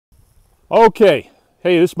Okay,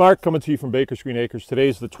 hey, this is Mark coming to you from Baker's Green Acres.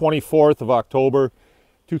 Today's the 24th of October,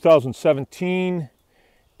 2017,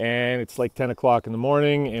 and it's like 10 o'clock in the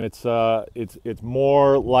morning, and it's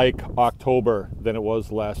more like October than it was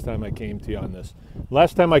the last time I came to you on this.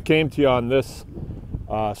 Last time I came to you on this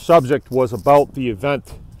subject was about the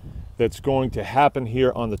event that's going to happen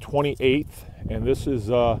here on the 28th, and this is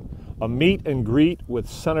a meet and greet with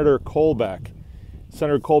Senator Colbeck.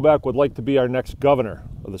 Senator Colbeck would like to be our next governor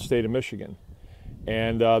of the state of Michigan.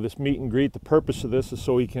 And this meet and greet, the purpose of this is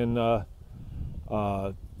so we can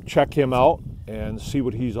check him out and see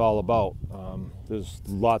what he's all about. There's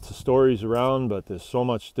lots of stories around, but there's so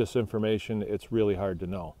much disinformation, it's really hard to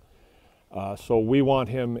know. So we want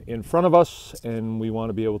him in front of us, and we want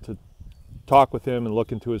to be able to talk with him and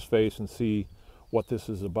look into his face and see what this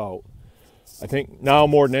is about. I think now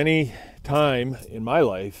more than any time in my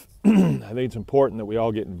life, I think it's important that we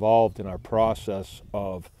all get involved in our process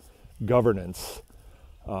of governance.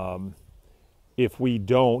 If we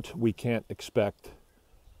don't, we can't expect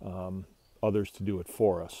others to do it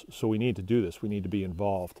for us. So we need to do this. We need to be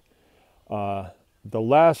involved. The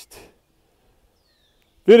last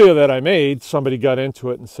video that I made, somebody got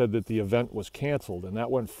into it and said that the event was canceled, and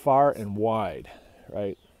that went far and wide,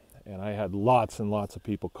 right? And I had lots and lots of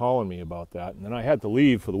people calling me about that. And then I had to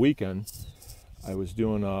leave for the weekend. I was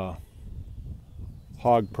doing a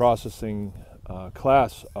hog processing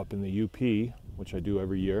class up in the UP, which I do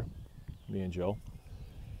every year, me and Joe.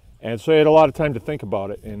 And so I had a lot of time to think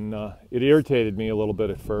about it, and it irritated me a little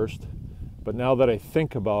bit at first. But now that I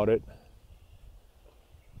think about it,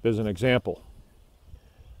 there's an example.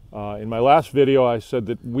 In my last video, I said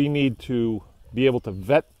that we need to be able to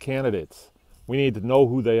vet candidates. We need to know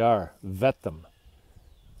who they are, vet them.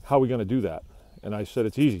 How are we going to do that? And I said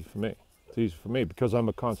it's easy for me. It's easy for me because I'm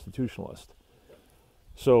a constitutionalist.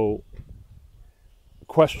 So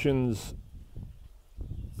questions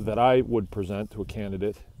that I would present to a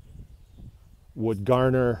candidate would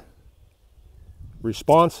garner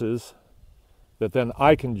responses that then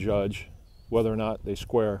I can judge whether or not they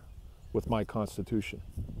square with my Constitution,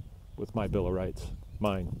 with my Bill of Rights,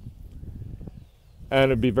 mine. And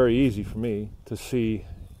it'd be very easy for me to see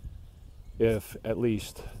if at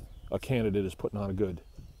least a candidate is putting on a good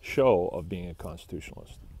show of being a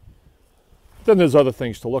constitutionalist. Then there's other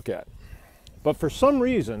things to look at. But for some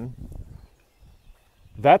reason,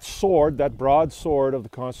 that sword, that broadsword of the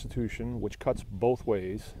Constitution, which cuts both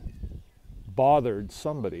ways, bothered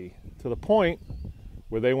somebody to the point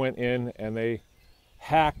where they went in and they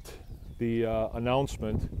hacked the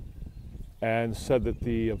announcement and said that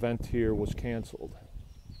the event here was canceled.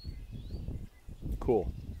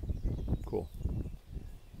 Cool. Cool.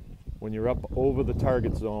 When you're up over the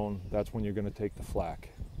target zone, that's when you're going to take the flak,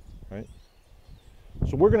 right?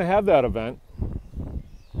 So we're going to have that event.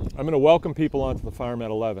 I'm going to welcome people onto the farm at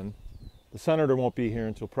 11. The senator won't be here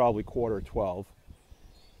until probably 11:45.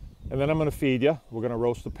 And then I'm going to feed you. We're going to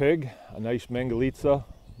roast a pig, a nice mangalitsa,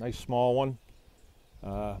 nice small one,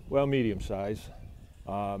 well, medium size.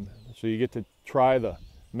 So you get to try the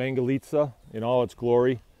mangalitsa in all its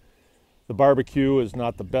glory. The barbecue is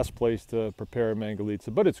not the best place to prepare a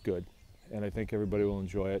mangalitsa, but it's good. And I think everybody will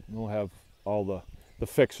enjoy it. And we'll have all the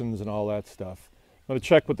fixins and all that stuff. I'm going to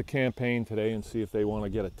check with the campaign today and see if they want to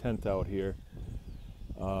get a tent out here.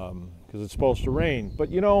 Because it's supposed to rain.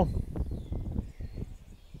 But you know,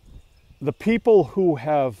 the people who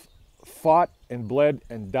have fought and bled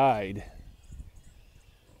and died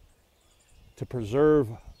to preserve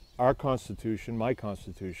our Constitution, my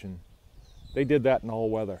Constitution, they did that in all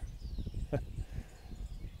weather.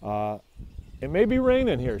 It may be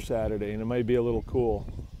raining here Saturday, and it may be a little cool.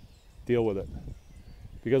 Deal with it.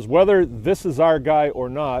 Because whether this is our guy or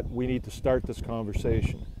not, we need to start this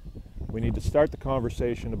conversation. We need to start the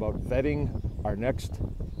conversation about vetting our next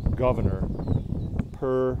governor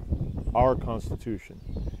per our Constitution.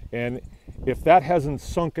 And if that hasn't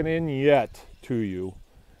sunken in yet to you,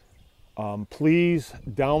 please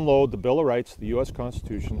download the Bill of Rights, the U.S.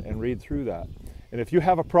 Constitution, and read through that. And if you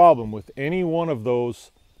have a problem with any one of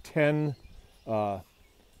those 10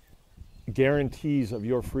 guarantees of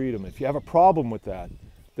your freedom, if you have a problem with that,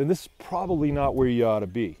 then this is probably not where you ought to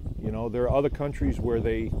be. You know, there are other countries where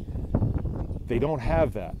they don't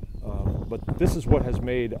have that. But this is what has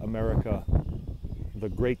made America the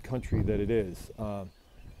great country that it is.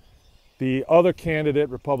 The other candidate,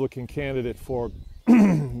 Republican candidate for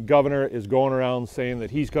governor, is going around saying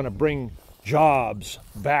that he's going to bring jobs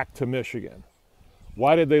back to Michigan.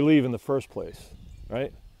 Why did they leave in the first place,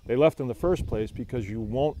 right? They left in the first place because you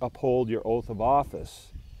won't uphold your oath of office.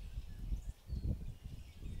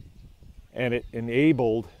 And it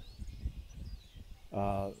enabled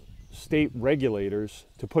state regulators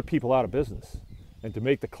to put people out of business and to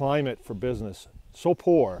make the climate for business so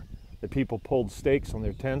poor that people pulled stakes on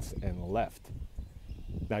their tents and left.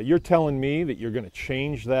 Now you're telling me that you're going to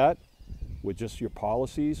change that with just your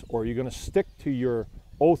policies, or are you going to stick to your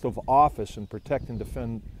oath of office and protect and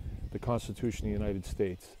defend the Constitution of the United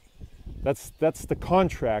States? That's the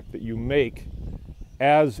contract that you make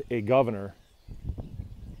as a governor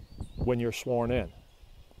when you're sworn in.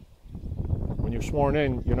 When you're sworn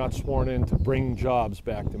in, you're not sworn in to bring jobs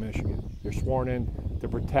back to Michigan. You're sworn in to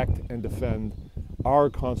protect and defend our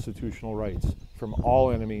constitutional rights from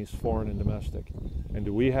all enemies, foreign and domestic. And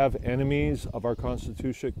do we have enemies of our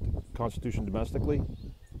Constitution domestically?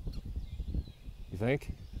 You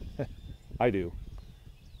think? I do.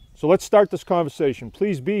 So let's start this conversation.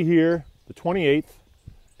 Please be here the 28th.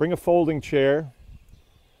 Bring a folding chair.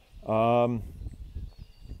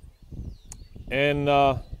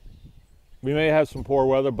 We may have some poor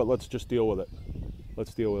weather, but let's just deal with it.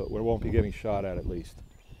 Let's deal with it. We won't be getting shot at least.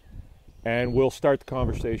 And we'll start the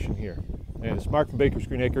conversation here. And it's Mark from Baker's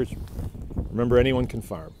Green Acres. Remember, anyone can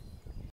farm.